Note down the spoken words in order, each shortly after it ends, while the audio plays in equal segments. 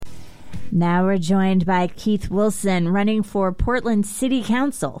Now we're joined by Keith Wilson, running for Portland City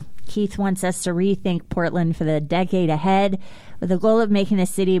Council. Keith wants us to rethink Portland for the decade ahead with the goal of making the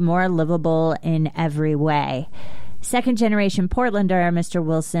city more livable in every way. Second-generation Portlander, Mr.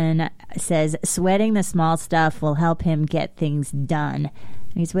 Wilson, says sweating the small stuff will help him get things done.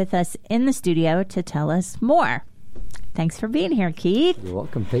 He's with us in the studio to tell us more. Thanks for being here, Keith. You're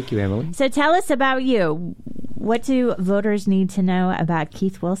welcome. Thank you, Emily. So tell us about you. What do voters need to know about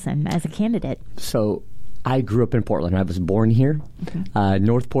Keith Wilson as a candidate? So I grew up in Portland. I was born here,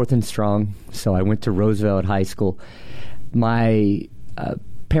 North Portland strong. So I went to Roosevelt High School. My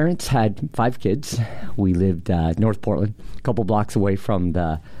parents had 5 kids. We lived North Portland, a couple blocks away from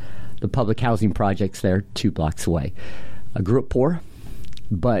the public housing projects there, 2 blocks away. I grew up poor,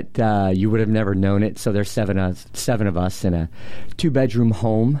 but you would have never known it. So there's seven of us in a 2-bedroom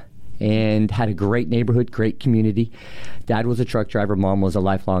home and had a great neighborhood, great community. Dad was a truck driver. Mom was a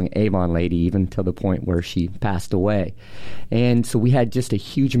lifelong Avon lady, even to the point where she passed away. And so we had just a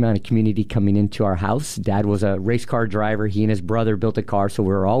huge amount of community coming into our house. Dad was a race car driver. He and his brother built a car, so we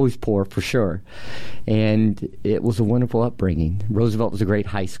were always poor for sure. And it was a wonderful upbringing. Roosevelt was a great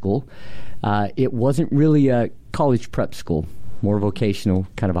high school. It wasn't really a college prep school, more vocational,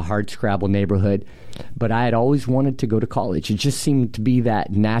 kind of a hard-scrabble neighborhood. But I had always wanted to go to college. It just seemed to be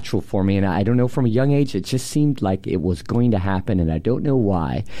that natural for me. And I don't know, from a young age, it just seemed like it was going to happen, and I don't know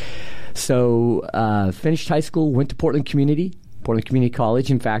why. So finished high school, went to Portland Community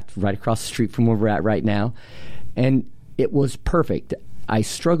College, in fact, right across the street from where we're at right now. And it was perfect. I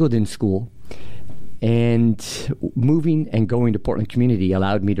struggled in school. And moving and going to Portland Community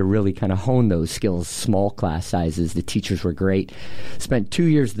allowed me to really kind of hone those skills, small class sizes. The teachers were great. Spent 2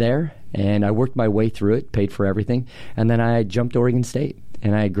 years there, and I worked my way through it, paid for everything. And then I jumped to Oregon State,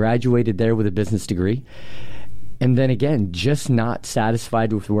 and I graduated there with a business degree. And then again, just not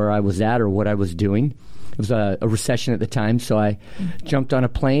satisfied with where I was at or what I was doing. It was a recession at the time, so I jumped on a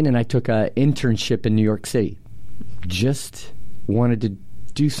plane, and I took an internship in New York City. Just wanted to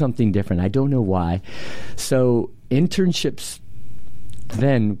do something different. I don't know why. So internships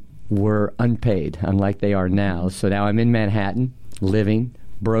then were unpaid, unlike they are now. So now I'm in Manhattan, living,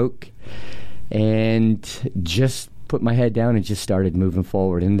 broke, and just put my head down and just started moving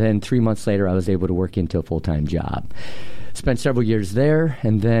forward. And then 3 months later, I was able to work into a full-time job. Spent several years there,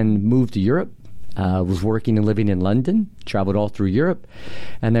 and then moved to Europe. Was working and living in London, traveled all through Europe,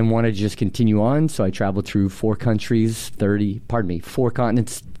 and then wanted to just continue on. So I traveled through 4 continents, 30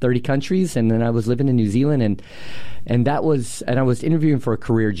 countries, and then I was living in New Zealand, and I was interviewing for a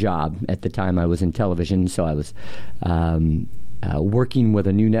career job at the time. I was in television, so I was working with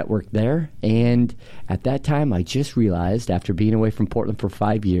a new network there. And at that time, I just realized, after being away from Portland for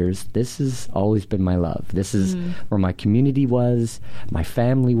 5 years, this has always been my love. This is where my community was, my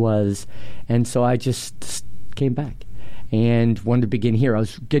family was. And so I just came back and wanted to begin here. I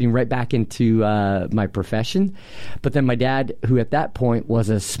was getting right back into my profession. But then my dad, who at that point was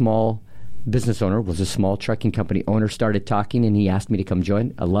a small business owner, was a small trucking company owner, started talking, and he asked me to come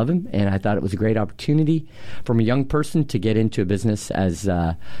join. I love him, and I thought it was a great opportunity from a young person to get into a business as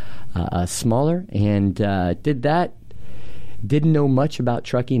smaller, and did that. Didn't know much about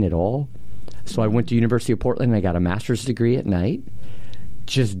trucking at all, so I went to University of Portland, and I got a master's degree at night.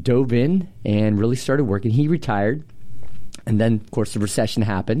 Just dove in and really started working. He retired, and then, of course, the recession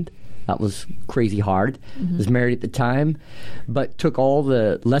happened. That was crazy hard. Was married at the time, but took all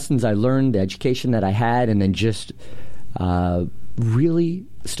the lessons I learned, the education that I had, and then just really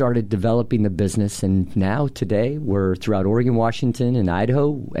started developing the business. And now, today, we're throughout Oregon, Washington, and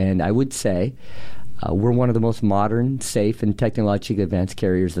Idaho, and I would say we're one of the most modern, safe, and technologically advanced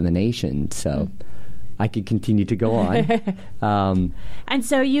carriers in the nation. So I could continue to go on. And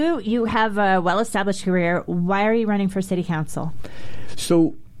so you have a well-established career. Why are you running for city council?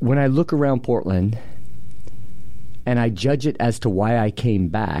 So when I look around Portland and I judge it as to why I came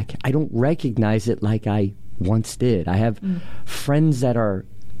back, I don't recognize it like I once did. I have friends that are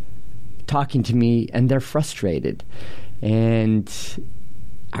talking to me, and they're frustrated. And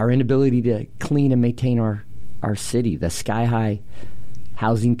our inability to clean and maintain our city, the sky-high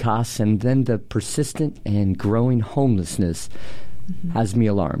housing costs, and then the persistent and growing homelessness has me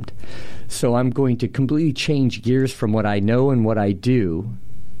alarmed. So I'm going to completely change gears from what I know and what I do.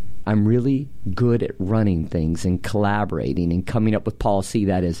 I'm really good at running things and collaborating and coming up with policy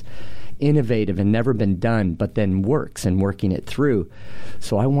that is innovative and never been done, but then works, and working it through.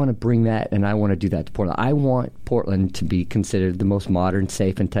 So I want to bring that, and I want to do that to Portland. I want Portland to be considered the most modern,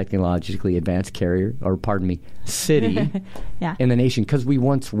 safe, and technologically advanced city in the nation, because we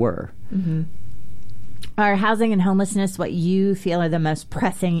once were. Are housing and homelessness what you feel are the most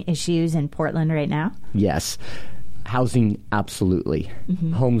pressing issues in Portland right now? Yes. Housing, absolutely.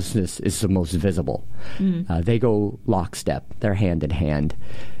 Mm-hmm. Homelessness is the most visible. Mm. They go lockstep. They're hand in hand.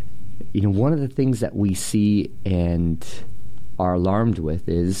 You know, one of the things that we see and are alarmed with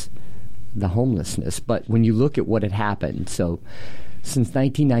is the homelessness. But when you look at what had happened, so since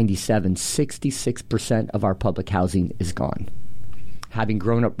 1997, 66% of our public housing is gone. Having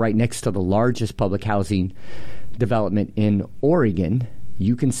grown up right next to the largest public housing development in Oregon,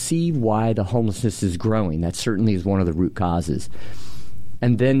 you can see why the homelessness is growing. That certainly is one of the root causes.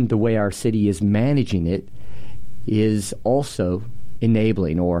 And then the way our city is managing it is also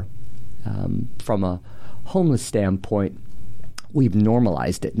enabling, or from a homeless standpoint, we've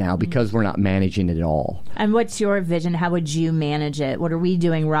normalized it now because we're not managing it at all. And what's your vision? How would you manage it? What are we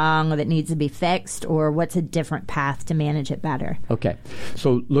doing wrong that needs to be fixed, or what's a different path to manage it better? Okay.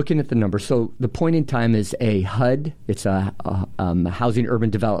 So looking at the numbers, so the point in time is a HUD. It's a Housing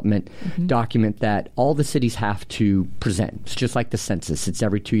Urban Development document that all the cities have to present. It's just like the census. It's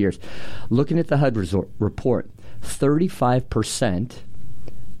every 2 years. Looking at the HUD report, 35%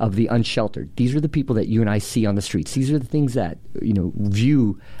 of the unsheltered. These are the people that you and I see on the streets. These are the things that, you know,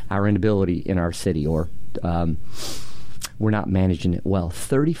 view our inability in our city, or we're not managing it well.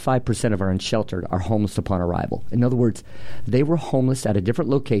 35% of our unsheltered are homeless upon arrival. In other words, they were homeless at a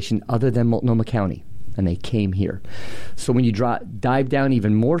different location other than Multnomah County, and they came here. So when you dive down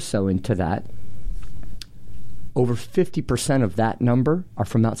even more so into that, over 50% of that number are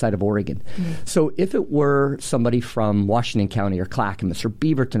from outside of Oregon. Mm-hmm. So if it were somebody from Washington County or Clackamas or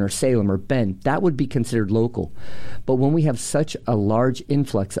Beaverton or Salem or Bend, that would be considered local. But when we have such a large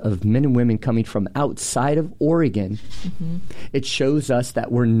influx of men and women coming from outside of Oregon, it shows us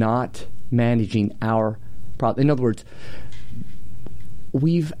that we're not managing our problem. In other words,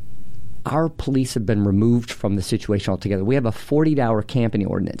 our police have been removed from the situation altogether. We have a 40-hour camping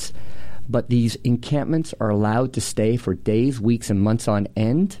ordinance. But these encampments are allowed to stay for days, weeks, and months on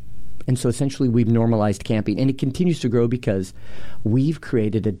end. And so essentially we've normalized camping. And it continues to grow because we've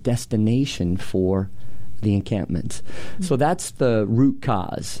created a destination for the encampments. Mm-hmm. So that's the root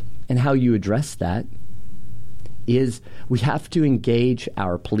cause. And how you address that is we have to engage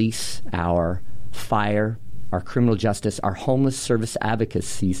our police, our fire, our criminal justice, our homeless service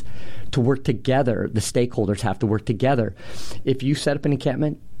advocacies to work together. The stakeholders have to work together. If you set up an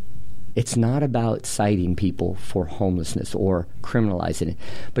encampment, it's not about citing people for homelessness or criminalizing it,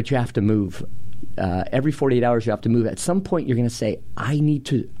 but you have to move. Every 48 hours, you have to move. At some point, you're going to say, I need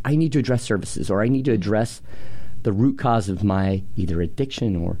to address services, or I need to address the root cause of my either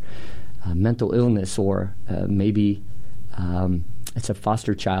addiction or mental illness, or maybe it's a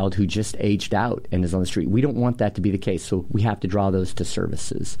foster child who just aged out and is on the street. We don't want that to be the case, so we have to draw those to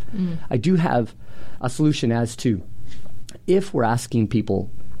services. I do have a solution as to if we're asking people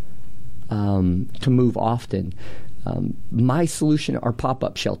to move often. My solution are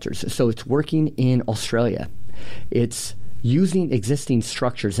pop-up shelters. So it's working in Australia. It's using existing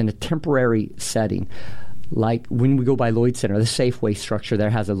structures in a temporary setting. Like when we go by Lloyd Center, the Safeway structure there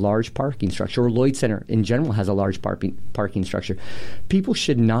has a large parking structure, or Lloyd Center in general has a large parking structure. People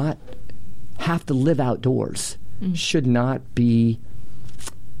should not have to live outdoors, should not be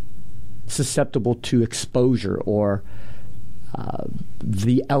susceptible to exposure or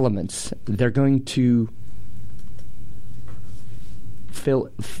the elements. They're going to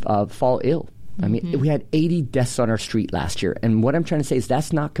fall ill. I mean, we had 80 deaths on our street last year. And what I'm trying to say is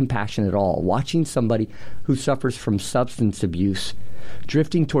that's not compassion at all. Watching somebody who suffers from substance abuse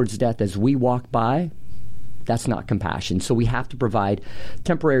drifting towards death as we walk by, that's not compassion. So we have to provide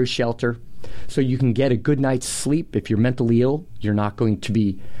temporary shelter so you can get a good night's sleep. If you're mentally ill, you're not going to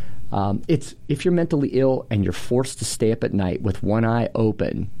be if you're mentally ill and you're forced to stay up at night with one eye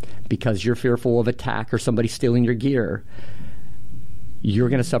open because you're fearful of attack or somebody stealing your gear, you're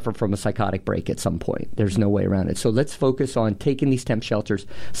going to suffer from a psychotic break at some point. There's no way around it. So let's focus on taking these temp shelters,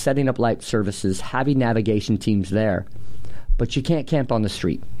 setting up life services, having navigation teams there. But you can't camp on the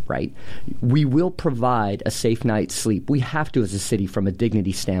street, right? We will provide a safe night's sleep. We have to as a city from a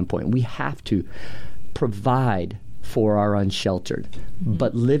dignity standpoint. We have to provide for our unsheltered.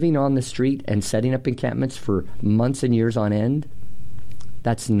 But living on the street and setting up encampments for months and years on end,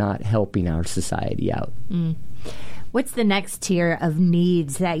 that's not helping our society out. What's the next tier of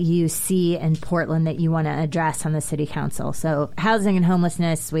needs that you see in Portland that you want to address on the city council? So housing and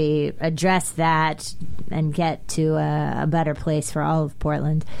homelessness, we address that and get to a better place for all of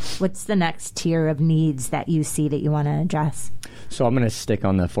Portland. What's the next tier of needs that you see that you want to address? So I'm going to stick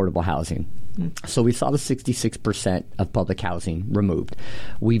on the affordable housing. So we saw the 66% of public housing removed.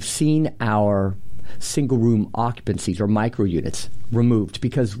 We've seen our single-room occupancies or micro units removed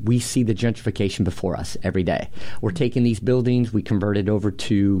because we see the gentrification before us every day. We're taking these buildings, we convert it over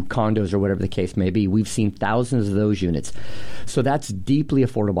to condos or whatever the case may be. We've seen thousands of those units. So that's deeply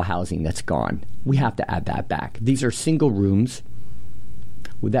affordable housing that's gone. We have to add that back. These are single rooms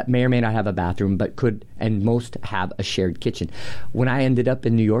that may or may not have a bathroom, but could, and most have a shared kitchen. When I ended up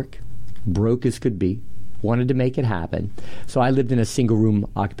in New York, broke as could be, wanted to make it happen. So I lived in a single room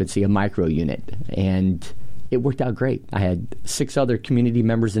occupancy, a micro unit, and it worked out great. I had 6 other community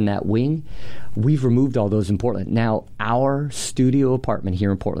members in that wing. We've removed all those in Portland. Now, our studio apartment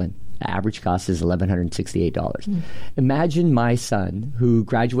here in Portland, the average cost is $1,168. Imagine my son who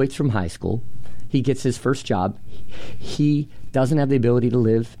graduates from high school. He gets his first job. He doesn't have the ability to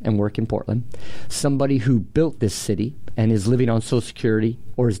live and work in Portland. Somebody who built this city and is living on Social Security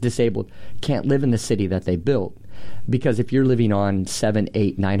or is disabled can't live in the city that they built, because if you're living on $700,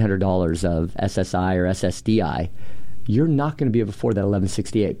 $800, $900 of SSI or SSDI, you're not going to be able to afford that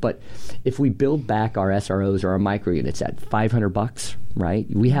 $1,168. But if we build back our SROs or our micro units at $500, right,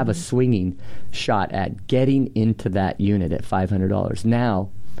 we have a swinging shot at getting into that unit at $500. Now,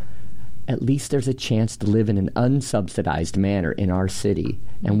 at least there's a chance to live in an unsubsidized manner in our city,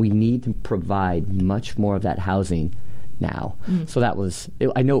 and we need to provide much more of that housing now. So that was,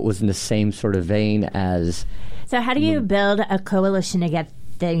 I know it was in the same sort of vein as... So how do you build a coalition to get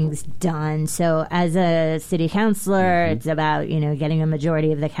things done? So as a city councilor, it's about, getting a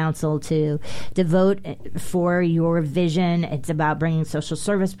majority of the council to vote for your vision. It's about bringing social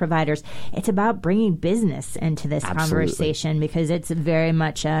service providers. It's about bringing business into this conversation, because it's very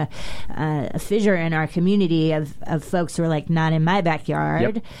much a fissure in our community of folks who are like, not in my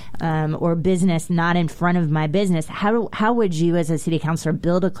backyard, or business not in front of my business. How would you as a city councilor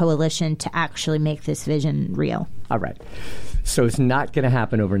build a coalition to actually make this vision real? All right. So it's not going to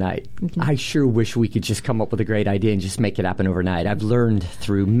happen overnight. I sure wish we could just come up with a great idea and just make it happen overnight. I've learned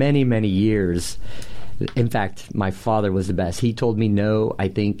through many, many years. In fact, my father was the best. He told me no, I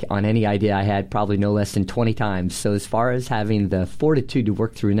think, on any idea I had, probably no less than 20 times. So as far as having the fortitude to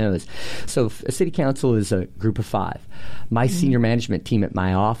work through no's. So a city council is a group of 5. My senior management team at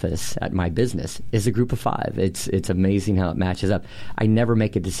my office, at my business, is a group of 5. It's amazing how it matches up. I never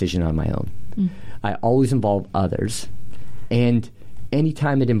make a decision on my own. I always involve others. And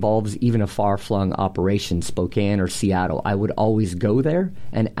anytime it involves even a far-flung operation, Spokane or Seattle, I would always go there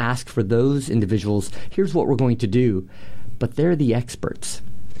and ask for those individuals, here's what we're going to do, but they're the experts.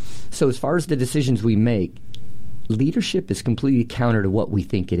 So as far as the decisions we make, leadership is completely counter to what we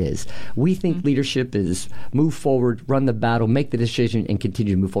think it is. We think leadership is move forward, run the battle, make the decision, and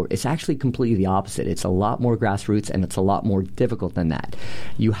continue to move forward. It's actually completely the opposite. It's a lot more grassroots, and it's a lot more difficult than that.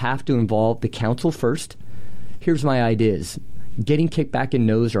 You have to involve the council first. Here's my ideas. Getting kickback and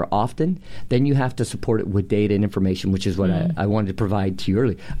no's are often. Then you have to support it with data and information, which is what I wanted to provide to you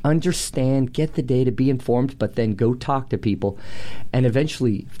earlier. Understand, get the data, be informed, but then go talk to people. And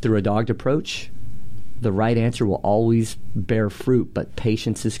eventually, through a dogged approach, the right answer will always bear fruit, but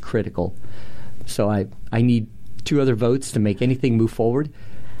patience is critical. So I need 2 other votes to make anything move forward.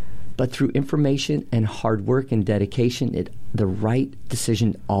 But through information and hard work and dedication, the right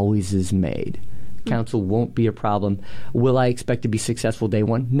decision always is made. Council won't be a problem. Will I expect to be successful day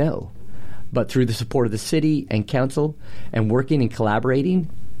one? No. But through the support of the city and council and working and collaborating,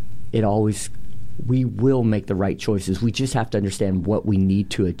 we will make the right choices. We just have to understand what we need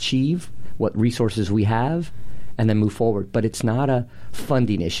to achieve, what resources we have, and then move forward. But it's not a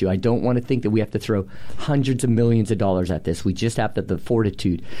funding issue. I don't want to think that we have to throw hundreds of millions of dollars at this. We just have the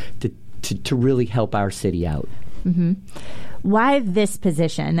fortitude to really help our city out. Why this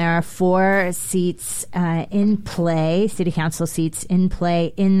position? There are 4 seats in play, city council seats in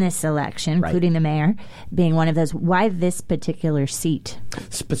play in this election, including the mayor being one of those. Why this particular seat?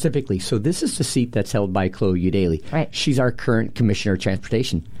 Specifically, so this is the seat that's held by Chloe Eudaly. Right. She's our current commissioner of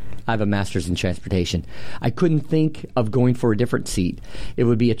transportation. I have a master's in transportation. I couldn't think of going for a different seat. It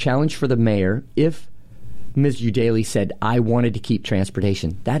would be a challenge for the mayor if Ms. Eudaly said, I wanted to keep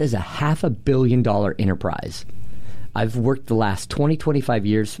transportation. That is a $500 million enterprise. I've worked the last 25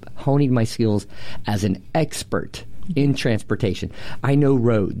 years honing my skills as an expert in transportation. I know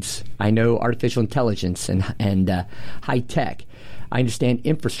roads. I know artificial intelligence and high tech. I understand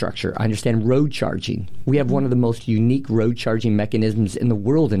infrastructure. I understand road charging. We have one of the most unique road charging mechanisms in the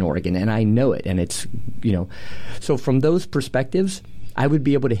world in Oregon, and I know it. And it's, so from those perspectives, I would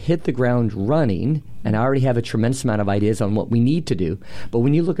be able to hit the ground running, and I already have a tremendous amount of ideas on what we need to do. But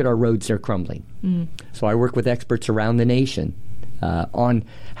when you look at our roads, they're crumbling. So I work with experts around the nation on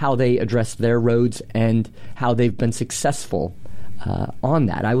how they address their roads and how they've been successful on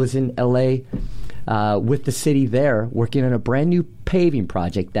that. I was in L.A. with the city there, working on a brand new paving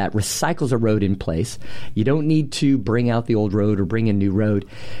project that recycles a road in place. You don't need to bring out the old road or bring a new road.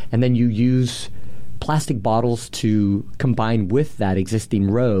 And then you use plastic bottles to combine with that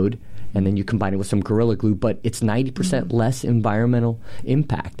existing road, and then you combine it with some Gorilla Glue, but it's 90% less environmental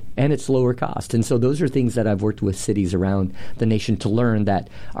impact, and it's lower cost. And so those are things that I've worked with cities around the nation to learn that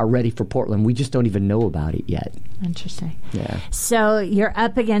are ready for Portland. We just don't even know about it yet. Interesting. Yeah. So you're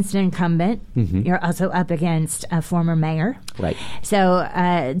up against an incumbent. You're also up against a former mayor. Right.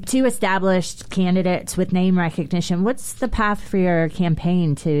 So two established candidates with name recognition. What's the path for your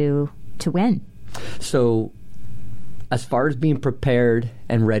campaign to win? So as far as being prepared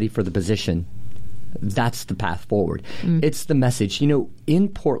and ready for the position, that's the path forward. It's the message. You know, in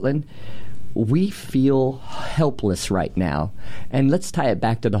Portland, we feel helpless right now. And let's tie it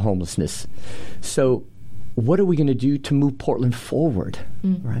back to the homelessness. So what are we going to do to move Portland forward?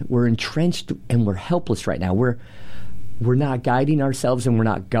 Right? We're entrenched and we're helpless right now. We're not guiding ourselves and we're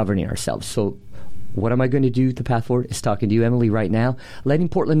not governing ourselves. So what am I going to do to path forward? Is talking to you, Emily, right now, letting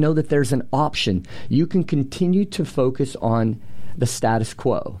Portland know that there's an option. You can continue to focus on the status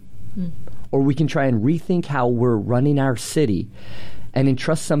quo, or we can try and rethink how we're running our city and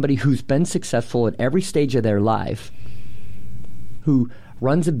entrust somebody who's been successful at every stage of their life, who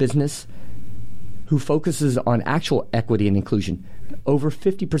runs a business, who focuses on actual equity and inclusion. Over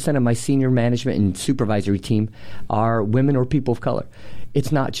 50% of my senior management and supervisory team are women or people of color.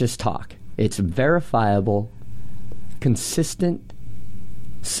 It's not just talk. It's verifiable, consistent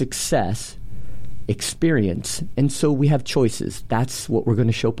success, experience, and so we have choices. That's what we're going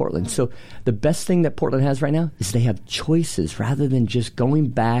to show Portland. So the best thing that Portland has right now is they have choices rather than just going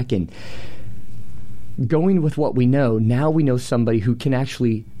back and going with what we know. Now we know somebody who can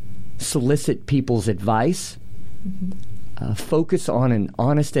actually solicit people's advice, focus on an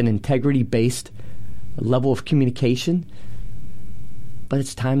honest and integrity-based level of communication. But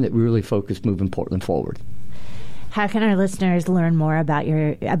it's time that we really focus moving Portland forward. How can our listeners learn more about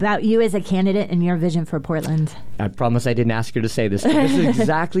you as a candidate and your vision for Portland? I promise I didn't ask her to say this, but this is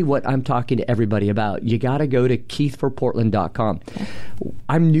exactly what I'm talking to everybody about. You got to go to keithforportland.com.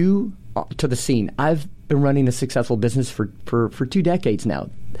 I'm new to the scene. I've been running a successful business for 2 decades now,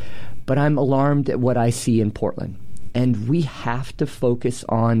 but I'm alarmed at what I see in Portland. And we have to focus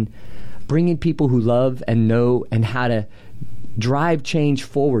on bringing people who love and know and how to drive change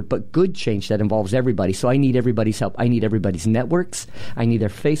forward, but good change that involves everybody. So I need everybody's help. I need everybody's networks. I need their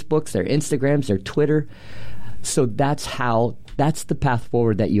Facebooks, their Instagrams, their Twitter. So that's the path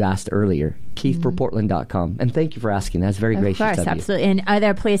forward that you asked earlier. KeithForPortland.com. And thank you for asking. That's very gracious of you. Of course, absolutely. And are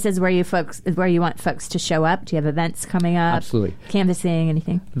there places where you want folks to show up? Do you have events coming up? Absolutely. Canvassing,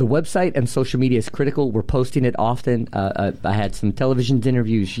 anything? The website and social media is critical. We're posting it often. I had some television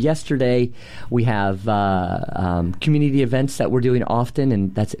interviews yesterday. We have community events that we're doing often,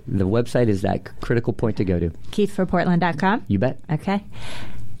 and the website is that critical point to go to. KeithForPortland.com? You bet. Okay.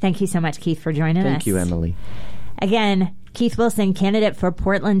 Thank you so much, Keith, for joining us. Thank you, Emily. Again, Keith Wilson, candidate for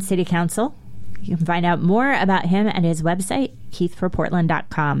Portland City Council. You can find out more about him at his website,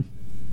 keithforportland.com.